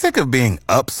Sick of being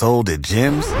upsold at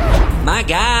gyms? My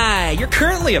guy, you're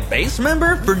currently a base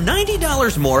member? For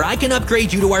 $90 more, I can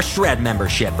upgrade you to our Shred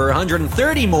membership. For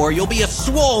 $130 more, you'll be a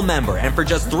Swole member. And for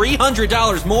just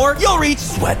 $300 more, you'll reach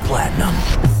Sweat Platinum.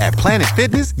 At Planet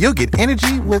Fitness, you'll get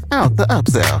energy without the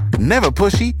upsell. Never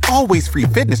pushy, always free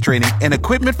fitness training and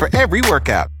equipment for every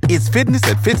workout. It's fitness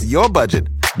that fits your budget.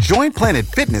 Join Planet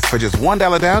Fitness for just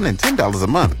 $1 down and $10 a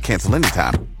month. Cancel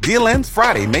anytime. Deal ends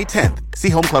Friday, May 10th. See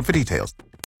Home Club for details.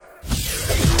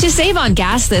 To save on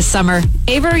gas this summer,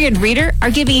 Avery and Reader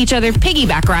are giving each other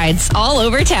piggyback rides all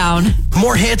over town.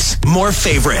 More hits, more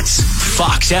favorites.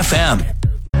 Fox FM.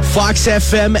 Fox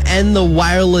FM and the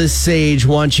Wireless Sage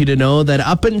want you to know that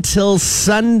up until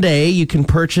Sunday, you can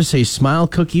purchase a Smile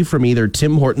Cookie from either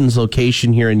Tim Hortons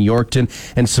location here in Yorkton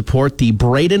and support the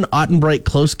Braden Ottenbright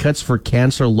Close Cuts for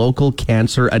Cancer Local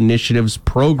Cancer Initiatives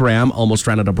program, almost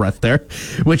ran out of breath there,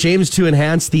 which aims to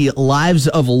enhance the lives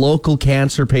of local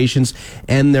cancer patients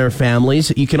and their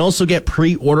families. You can also get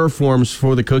pre-order forms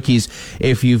for the cookies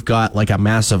if you've got like a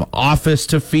massive office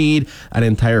to feed, an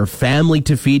entire family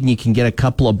to feed, and you can get a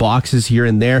couple of boxes here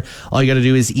and there. All you got to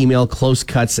do is email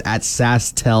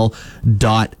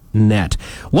closecuts@sastel.net.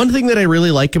 One thing that I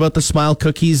really like about the Smile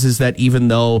Cookies is that even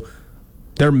though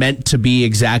they're meant to be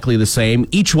exactly the same,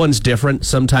 each one's different.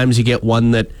 Sometimes you get one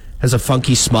that has a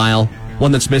funky smile,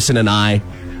 one that's missing an eye.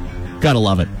 Gotta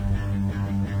love it.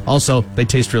 Also, they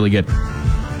taste really good.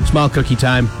 Smile Cookie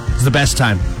time is the best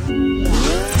time.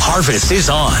 Harvest is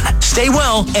on. Stay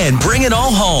well and bring it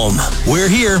all home. We're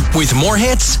here with more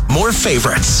hits, more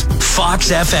favorites.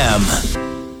 Fox FM.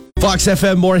 Fox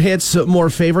FM, more hits, more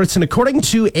favorites. And according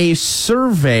to a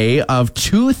survey of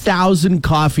 2,000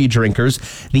 coffee drinkers,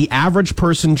 the average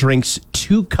person drinks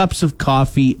 2 cups of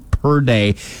coffee per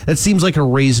day. That seems like a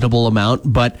reasonable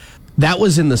amount, but that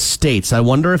was in the States. I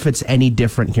wonder if it's any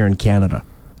different here in Canada.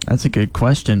 That's a good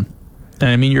question.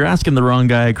 I mean, you're asking the wrong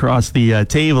guy across the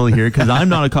table here, because I'm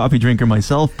not a coffee drinker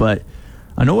myself, but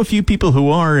I know a few people who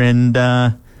are, and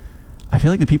I feel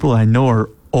like the people I know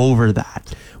are over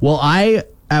that. Well, I,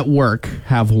 at work,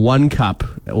 have 1 cup,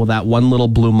 well, that one little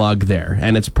blue mug there,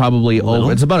 and it's probably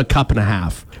over, it's about a cup and a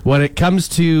half. When it comes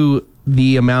to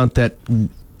the amount that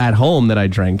at home that I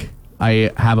drink, I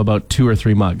have about 2 or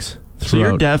 3 mugs. So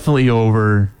you're definitely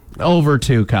over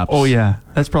 2 cups. Oh, yeah.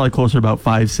 That's probably closer to about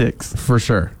 5, 6. For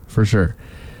sure.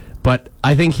 But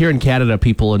I think here in Canada,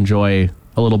 people enjoy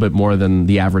a little bit more than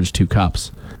the average 2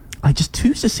 cups.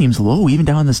 2 just seems low, even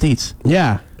down in the States.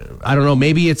 Yeah. I don't know.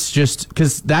 Maybe it's just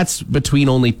because that's between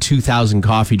only 2,000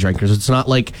 coffee drinkers. It's not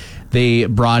like they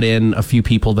brought in a few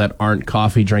people that aren't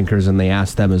coffee drinkers and they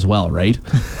asked them as well, right?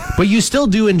 But you still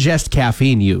do ingest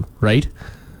caffeine, right?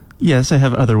 Yes, I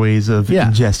have other ways of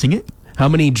ingesting it. How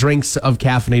many drinks of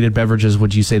caffeinated beverages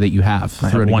would you say that you have? I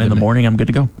have 1 in the morning. I'm good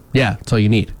to go. Yeah, that's all you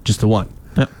need. Just the 1.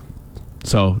 Yep.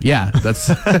 So, yeah, that's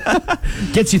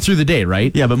gets you through the day,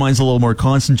 right? Yeah, but mine's a little more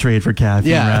concentrated for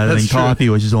caffeine rather than coffee,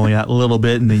 which is only a little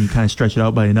bit, and then you kind of stretch it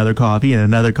out by another coffee and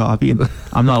another coffee, and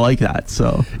I'm not like that,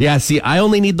 so. Yeah, see, I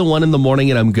only need the 1 in the morning,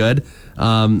 and I'm good.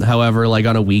 However, like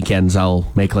on a weekends, I'll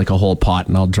make like a whole pot,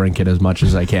 and I'll drink it as much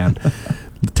as I can.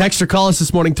 Text or call us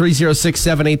this morning,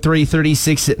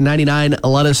 306-783-3699.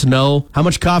 Let us know, how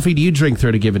much coffee do you drink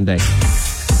throughout a given day?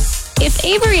 If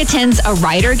Avery attends a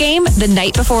Rider game the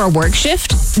night before a work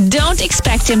shift, don't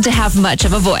expect him to have much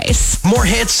of a voice. More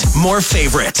hits, more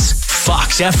favorites.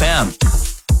 Fox FM.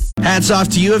 Hats off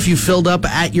to you if you filled up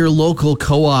at your local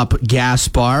co-op gas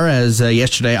bar, as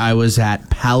yesterday I was at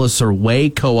Palliser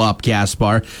Way Co-op gas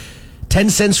bar. 10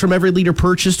 cents from every liter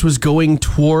purchased was going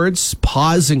towards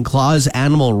Paws and Claws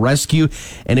Animal Rescue,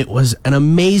 and it was an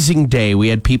amazing day. We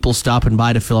had people stopping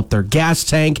by to fill up their gas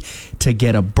tank, to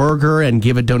get a burger, and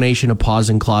give a donation to Paws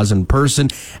and Claws in person,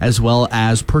 as well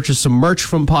as purchase some merch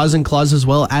from Paws and Claws, as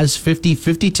well as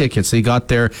 50/50 tickets. They got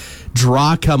their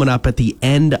draw coming up at the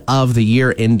end of the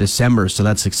year in December, so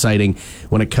that's exciting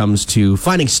when it comes to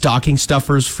finding stocking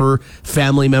stuffers for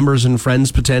family members and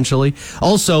friends potentially.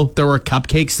 Also, there were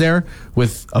cupcakes there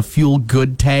with a Fuel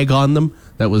Good tag on them.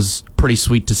 That was pretty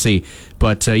sweet to see.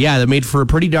 But yeah, that made for a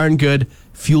pretty darn good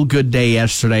Fuel Good day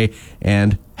yesterday,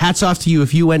 and hats off to you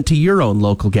if you went to your own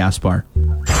local gas bar.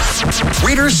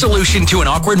 Reader's solution to an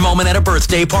awkward moment at a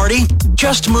birthday party?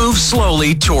 Just move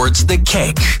slowly towards the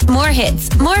cake. More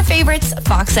hits, more favorites,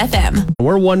 Fox FM.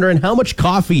 We're wondering, how much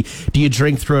coffee do you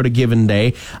drink throughout a given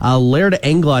day? Laird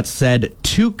Englot said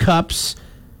 2 cups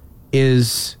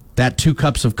is that 2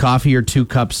 cups of coffee, or 2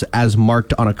 cups as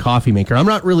marked on a coffee maker. I'm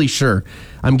not really sure.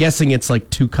 I'm guessing it's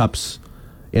like 2 cups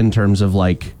in terms of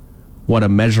like what a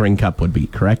measuring cup would be,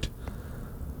 correct?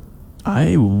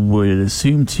 I would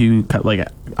assume 2 like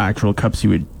actual cups you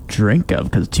would drink of,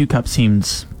 because 2 cups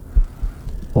seems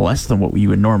less than what you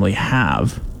would normally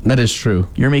have. That is true.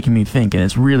 You're making me think, and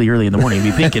it's really early in the morning to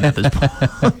be thinking at this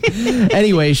point.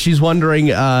 Anyway, she's wondering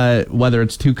whether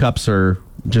it's 2 cups or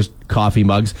just coffee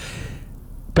mugs.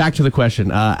 Back to the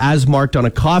question. As marked on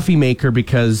a coffee maker,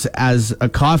 because as a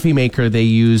coffee maker, they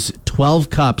use 12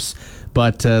 cups,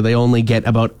 but they only get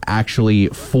about actually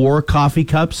 4 coffee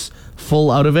cups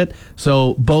full out of it.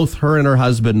 So both her and her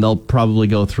husband, they'll probably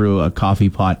go through a coffee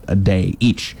pot a day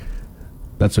each.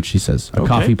 That's what she says. A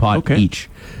coffee pot each,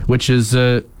 which is,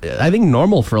 I think,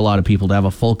 normal for a lot of people to have a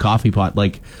full coffee pot.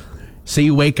 Like, say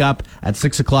you wake up at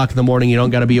 6 o'clock in the morning, you don't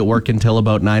got to be at work until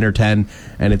about 9 or 10,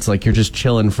 and it's like you're just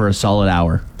chilling for a solid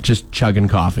hour, just chugging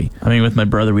coffee. I mean, with my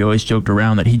brother, we always joked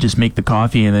around that he'd just make the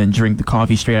coffee and then drink the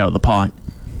coffee straight out of the pot.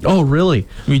 Oh, really?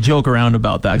 We joke around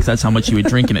about that because that's how much he would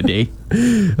drink in a day.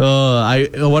 I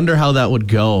wonder how that would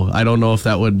go. I don't know if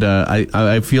that would...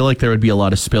 I feel like there would be a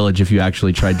lot of spillage if you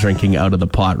actually tried drinking out of the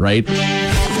pot, right?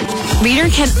 Reader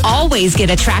can always get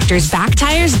a tractor's back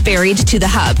tires buried to the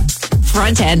hub.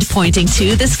 Front end pointing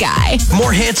to the sky.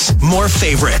 More hits, more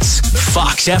favorites.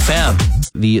 Fox FM.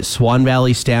 The Swan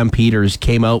Valley Stampeders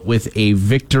came out with a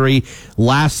victory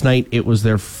last night. It was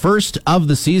their first of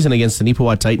the season against the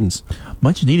Neepawa Titans.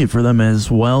 Much needed for them as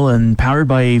well, and powered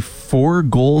by a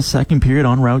 4-goal second period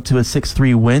en route to a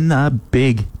 6-3 win. A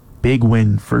big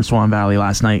win for Swan Valley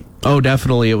last night. Oh,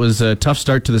 definitely. It was a tough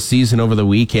start to the season over the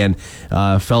weekend.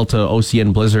 Fell to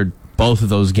OCN Blizzard. Both of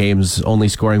those games only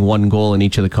scoring 1 goal in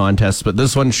each of the contests, but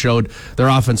this one showed their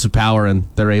offensive power, and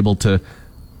they're able to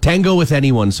tango with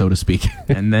anyone, so to speak.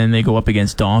 And then they go up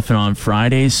against Dauphin on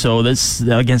Friday, so this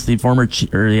against the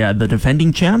the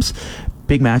defending champs.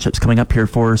 Big matchups coming up here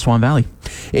for Swan Valley.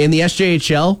 In the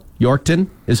SJHL, Yorkton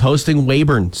is hosting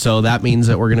Weyburn, so that means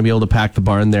that we're going to be able to pack the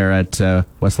barn there at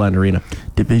Westland Arena.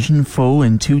 Division foe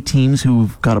and 2 teams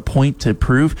who've got a point to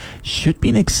prove. Should be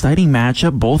an exciting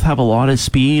matchup. Both have a lot of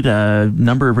speed, a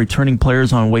number of returning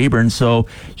players on Weyburn, so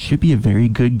should be a very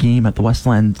good game at the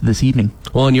Westland this evening.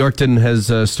 Well, and Yorkton has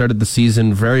started the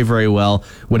season very, very well,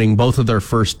 winning both of their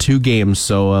first 2 games,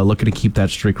 so looking to keep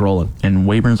that streak rolling. And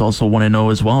Weyburn's also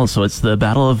 1-0 as well, so it's the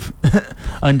battle of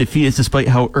undefeated despite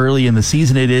how early in the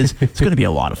season it is. It's going to be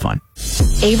a lot of fun.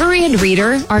 Avery and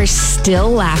Reader are still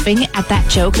laughing at that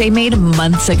joke they made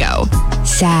months ago.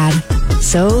 Sad.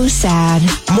 So sad.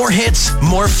 More hits,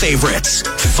 more favorites.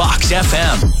 Fox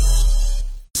FM.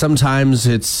 Sometimes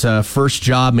it's a first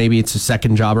job, maybe it's a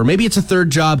second job, or maybe it's a third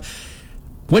job.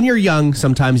 When you're young,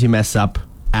 sometimes you mess up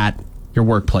at your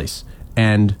workplace,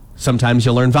 and sometimes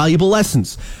you'll learn valuable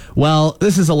lessons. Well,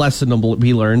 this is a lesson to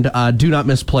be learned. Do not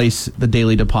misplace the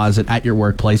daily deposit at your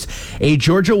workplace. A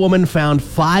Georgia woman found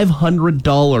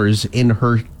 $500 in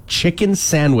her chicken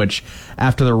sandwich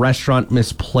after the restaurant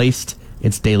misplaced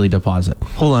its daily deposit.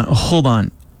 Hold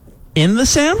on. In the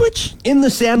sandwich? In the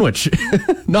sandwich.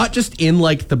 Not just in,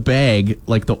 like, the bag,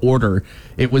 like the order.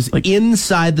 It was like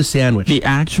inside the sandwich. The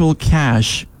actual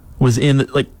cash was in the,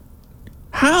 like,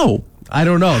 how? I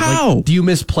don't know. How? Like, do you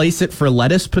misplace it for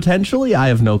lettuce potentially? I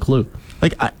have no clue.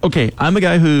 Like, I'm a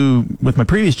guy who, with my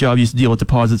previous job, used to deal with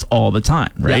deposits all the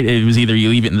time, right? Yeah. It was either you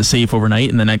leave it in the safe overnight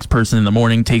and the next person in the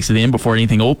morning takes it in before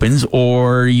anything opens,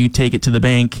 or you take it to the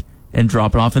bank and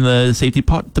drop it off in the safety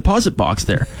deposit box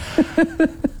there.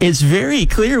 It's very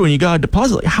clear when you got a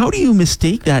deposit. Like, how do you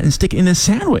mistake that and stick it in a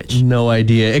sandwich? No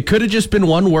idea. It could have just been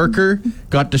one worker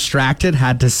got distracted,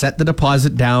 had to set the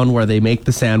deposit down where they make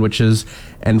the sandwiches,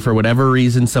 and for whatever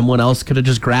reason, someone else could have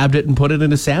just grabbed it and put it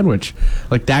in a sandwich.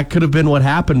 Like, that could have been what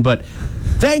happened, but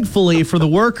thankfully for the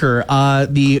worker,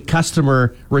 the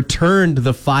customer returned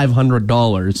the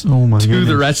 $500 to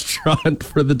the restaurant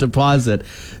for the deposit.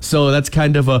 So that's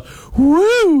kind of a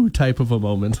woo type of a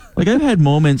moment. Like, I've had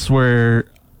moments where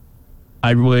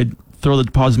I would throw the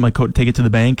deposit in my coat, take it to the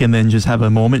bank, and then just have a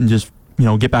moment and just,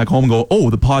 get back home and go,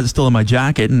 oh, the deposit's still in my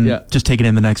jacket, and just take it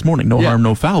in the next morning. No harm,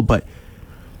 no foul. But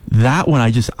that one,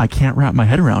 I can't wrap my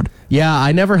head around. Yeah,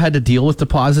 I never had to deal with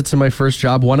deposits in my first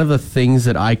job. One of the things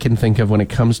that I can think of when it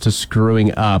comes to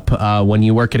screwing up, when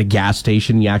you work at a gas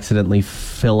station, you accidentally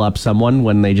fill up someone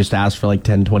when they just ask for like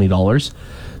 $10, $20.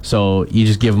 So you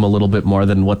just give them a little bit more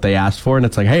than what they asked for, and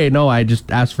it's like, hey, no, I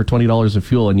just asked for $20 of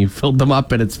fuel, and you filled them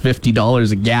up, and it's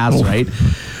 $50 of gas, right?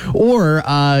 Or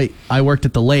I worked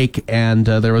at the lake, and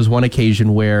there was one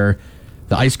occasion where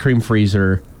the ice cream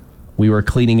freezer, we were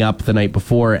cleaning up the night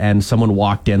before, and someone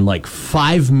walked in like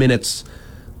 5 minutes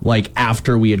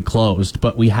after we had closed,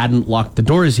 but we hadn't locked the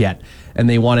doors yet, and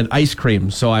they wanted ice cream.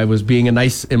 So I was being a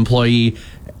nice employee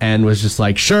and was just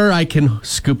like, sure, I can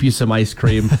scoop you some ice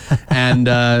cream. And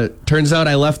turns out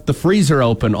I left the freezer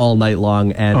open all night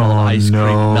long, and ice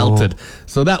cream melted.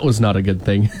 So that was not a good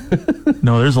thing.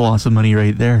 No, there's a loss of money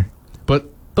right there. But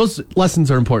those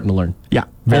lessons are important to learn. Yeah.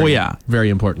 Yeah. Very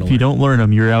important to learn. If you don't learn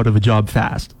them, you're out of a job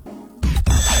fast.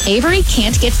 Avery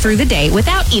can't get through the day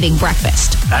without eating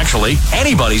breakfast. Actually,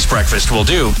 anybody's breakfast will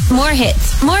do. More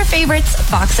hits, more favorites,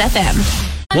 Fox FM.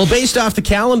 Well, based off the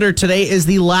calendar, today is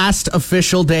the last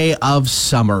official day of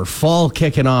summer. Fall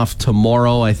kicking off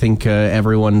tomorrow. I think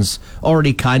everyone's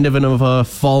already kind of in a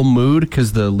fall mood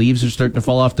because the leaves are starting to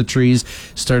fall off the trees,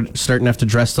 starting to have to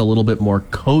dress a little bit more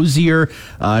cozier.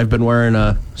 I've been wearing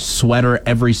a sweater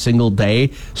every single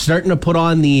day, starting to put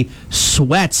on the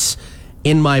sweats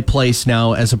in my place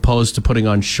now as opposed to putting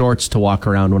on shorts to walk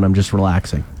around when I'm just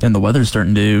relaxing. And the weather's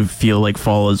starting to feel like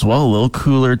fall as well. A little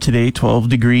cooler today, 12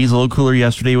 degrees, a little cooler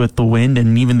yesterday with the wind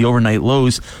and even the overnight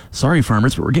lows. Sorry,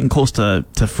 farmers, but we're getting close to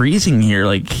freezing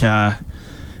here.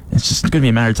 It's just going to be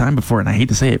a matter of time before, and I hate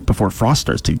to say it, before frost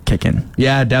starts to kick in.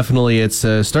 Yeah, definitely. It's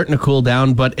starting to cool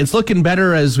down, but it's looking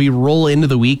better as we roll into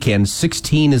the weekend.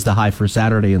 16 is the high for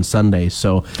Saturday and Sunday,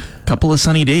 so couple of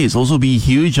sunny days. Those will be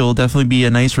huge. It'll definitely be a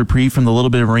nice reprieve from the little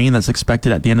bit of rain that's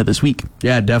expected at the end of this week.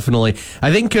 Yeah, definitely.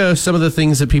 I think some of the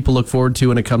things that people look forward to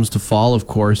when it comes to fall, of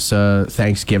course,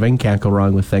 Thanksgiving. Can't go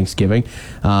wrong with Thanksgiving.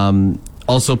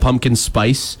 Also, pumpkin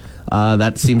spice.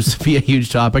 That seems to be a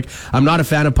huge topic. I'm not a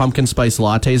fan of pumpkin spice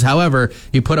lattes. However,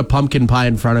 you put a pumpkin pie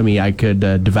in front of me, I could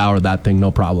devour that thing,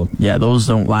 no problem. Yeah, those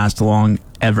don't last long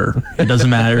ever. It doesn't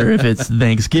matter if it's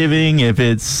Thanksgiving, if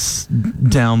it's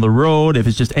down the road, if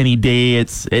it's just any day.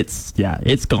 It's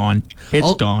gone.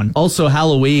 It's gone. Also,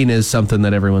 Halloween is something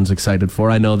that everyone's excited for.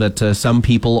 I know that some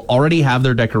people already have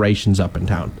their decorations up in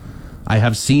town. I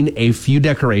have seen a few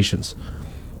decorations.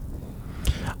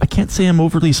 I can't say I'm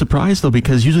overly surprised, though,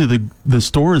 because usually the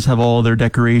stores have all their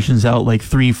decorations out like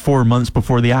 3-4 months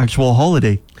before the actual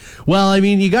holiday. Well, I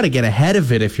mean, you got to get ahead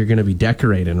of it if you're going to be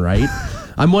decorating, right?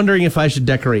 I'm wondering if I should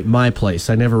decorate my place.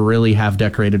 I never really have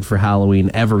decorated for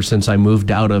Halloween ever since I moved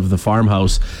out of the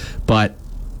farmhouse. But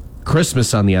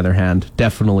Christmas, on the other hand,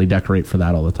 definitely decorate for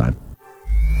that all the time.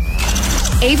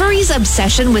 Avery's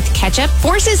obsession with ketchup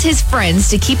forces his friends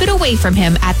to keep it away from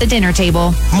him at the dinner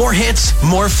table. More hits,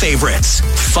 more favorites.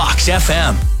 Fox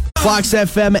FM. Fox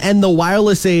FM and the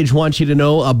wireless age want you to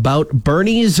know about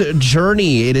Bernie's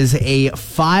Journey. It is a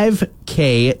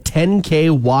 5K,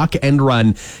 10K walk and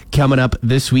run coming up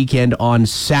this weekend on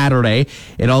Saturday.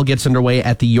 It all gets underway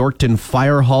at the Yorkton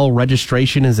Fire Hall.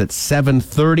 Registration is at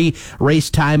 7:30. Race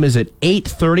time is at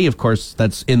 8:30. Of course,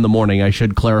 that's in the morning, I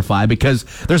should clarify, because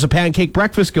there's a pancake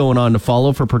breakfast going on to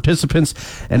follow for participants,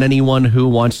 and anyone who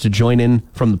wants to join in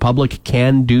from the public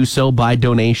can do so by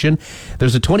donation.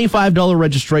 There's a $25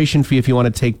 registration fee if you want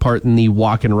to take part in the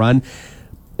walk and run.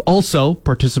 Also,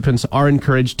 participants are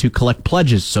encouraged to collect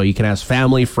pledges, so you can ask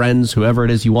family, friends, whoever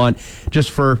it is you want,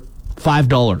 just for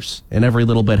 $5, and every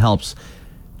little bit helps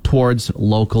towards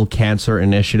local cancer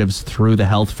initiatives through the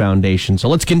Health Foundation. So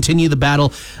let's continue the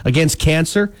battle against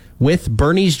cancer with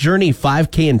Bernie's Journey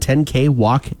 5K and 10K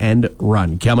walk and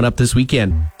run coming up this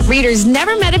weekend. Reader's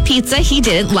never met a pizza he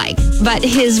didn't like, but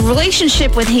his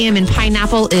relationship with ham and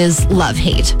pineapple is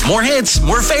love-hate. More hits,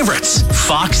 more favorites.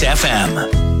 Fox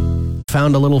FM.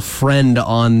 Found a little friend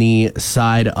on the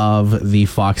side of the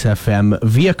Fox FM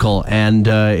vehicle, and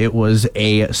it was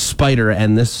a spider,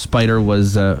 and this spider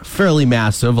was fairly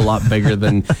massive, a lot bigger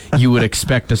than you would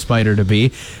expect a spider to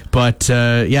be. But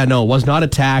was not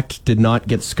attacked, did not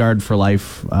get scarred for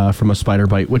life from a spider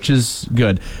bite, which is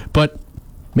good. But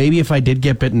maybe if I did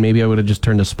get bitten, maybe I would have just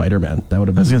turned to Spider-Man. That would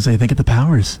have been... I was going to say, think of the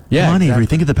powers. Yeah, come on, exactly. Avery,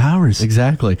 think of the powers.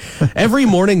 Exactly. Every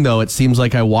morning, though, it seems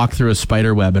like I walk through a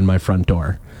spider web in my front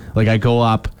door. Like, I go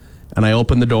up, and I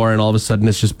open the door, and all of a sudden,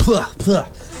 it's just,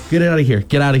 get out of here,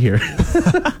 get out of here.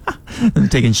 They're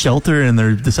taking shelter, and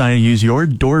they're deciding to use your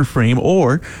door frame,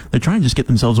 or they're trying to just get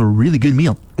themselves a really good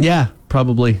meal. Yeah,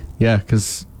 probably. Yeah,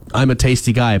 because I'm a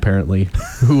tasty guy, apparently.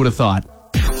 Who would have thought?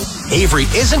 Avery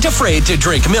isn't afraid to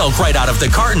drink milk right out of the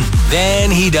carton. Then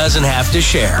he doesn't have to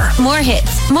share. More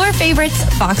hits, more favorites,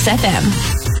 Fox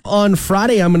FM. On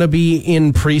Friday, I'm going to be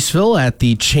in Priestville at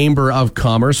the Chamber of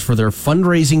Commerce for their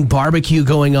fundraising barbecue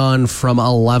going on from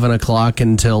 11 o'clock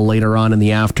until later on in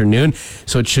the afternoon.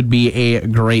 So it should be a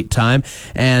great time.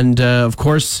 And, of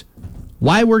course,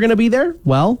 why we're going to be there?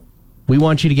 Well, we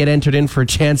want you to get entered in for a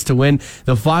chance to win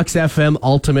the Fox FM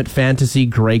Ultimate Fantasy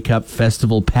Grey Cup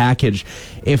Festival Package.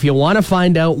 If you want to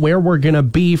find out where we're going to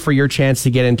be for your chance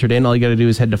to get entered in, all you got to do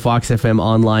is head to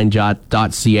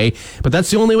foxfmonline.ca. But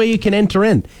that's the only way you can enter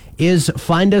in, is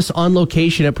find us on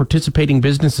location at participating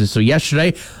businesses. So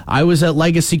yesterday, I was at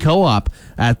Legacy Co-op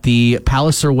at the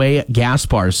Palliser Way Gas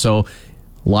Bar. So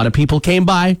a lot of people came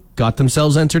by, got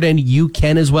themselves entered in. You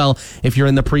can as well if you're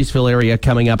in the Priestville area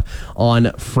coming up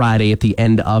on Friday at the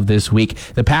end of this week.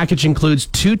 The package includes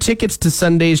 2 tickets to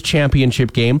Sunday's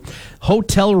championship game,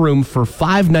 hotel room for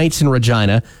 5 nights in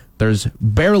Regina. There's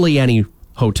barely any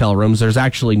hotel rooms. There's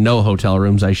actually no hotel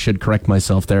rooms. I should correct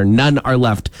myself there. None are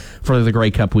left for the Grey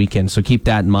Cup weekend, so keep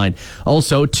that in mind.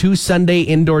 Also, 2 Sunday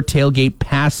indoor tailgate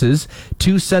passes,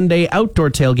 2 Sunday outdoor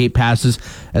tailgate passes,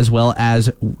 as well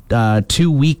as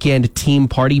 2 weekend team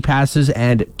party passes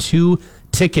and 2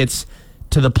 tickets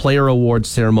to the player awards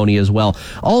ceremony as well.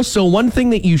 Also, one thing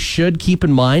that you should keep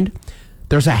in mind,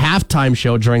 there's a halftime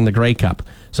show during the Grey Cup.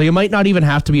 So you might not even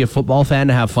have to be a football fan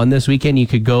to have fun this weekend. You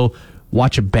could go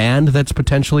watch a band that's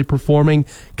potentially performing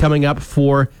coming up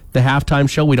for the halftime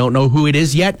show. We don't know who it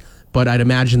is yet, but I'd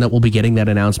imagine that we'll be getting that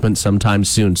announcement sometime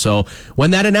soon. So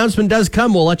when that announcement does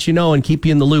come, we'll let you know and keep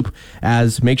you in the loop,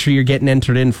 as make sure you're getting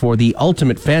entered in for the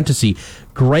Ultimate Fantasy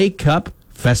Grey Cup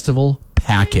Festival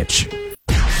Package.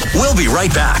 We'll be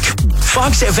right back.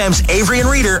 Fox FM's Avery and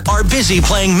Reader are busy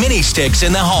playing mini sticks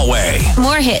in the hallway.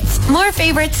 More hits, more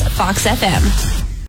favorites, Fox FM.